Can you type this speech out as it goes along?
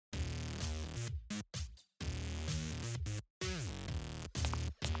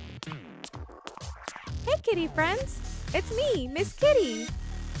Kitty friends! It's me, Miss Kitty,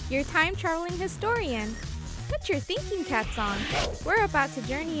 your time-traveling historian. Put your thinking caps on. We're about to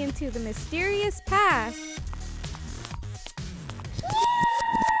journey into the mysterious past.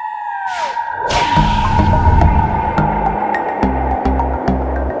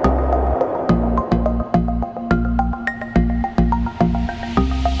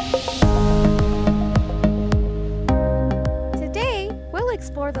 Today, we'll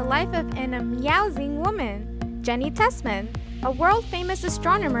explore the life of an amusing woman, Jennie Tessmann, a world-famous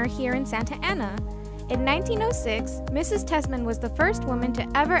astronomer here in Santa Ana. In 1906, Mrs. Tessmann was the first woman to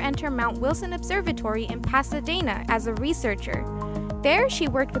ever enter Mount Wilson Observatory in Pasadena as a researcher. There, she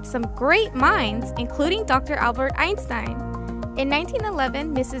worked with some great minds, including Dr. Albert Einstein. In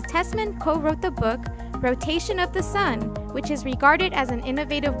 1911, Mrs. Tessmann co-wrote the book Rotation of the Sun, which is regarded as an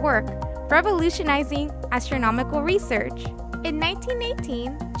innovative work, revolutionizing astronomical research. In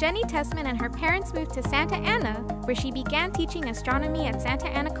 1918, Jennie Tessmann and her parents moved to Santa Ana, where she began teaching astronomy at Santa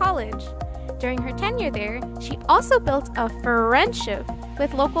Ana College. During her tenure there, she also built a friendship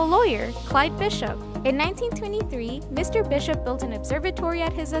with local lawyer Clyde Bishop. In 1923, Mr. Bishop built an observatory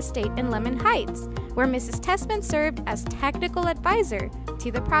at his estate in Lemon Heights, where Mrs. Tessmann served as technical advisor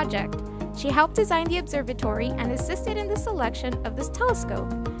to the project. She helped design the observatory and assisted in the selection of this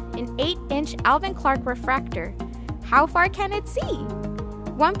telescope, an 8-inch Alvin Clark refractor. How far can it see?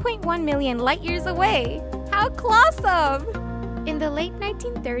 1.1 million light years away. How awesome! In the late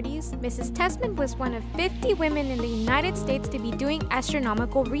 1930s, Mrs. Tessmann was one of 50 women in the United States to be doing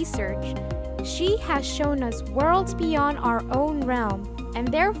astronomical research. She has shown us worlds beyond our own realm, and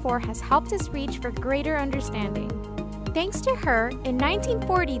therefore has helped us reach for greater understanding. Thanks to her, in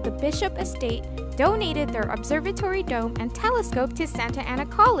 1940, the Bishop Estate donated their observatory dome and telescope to Santa Ana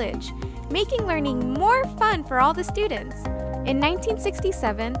College, making learning more fun for all the students. In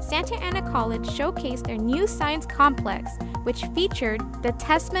 1967, Santa Ana College showcased their new science complex, which featured the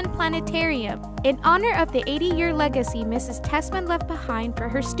Tessmann Planetarium, in honor of the 80-year legacy Mrs. Tessmann left behind for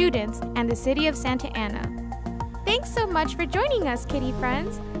her students and the city of Santa Ana. Thanks so much for joining us, Kitty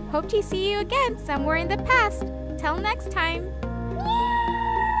friends. Hope to see you again somewhere in the past. Till next time.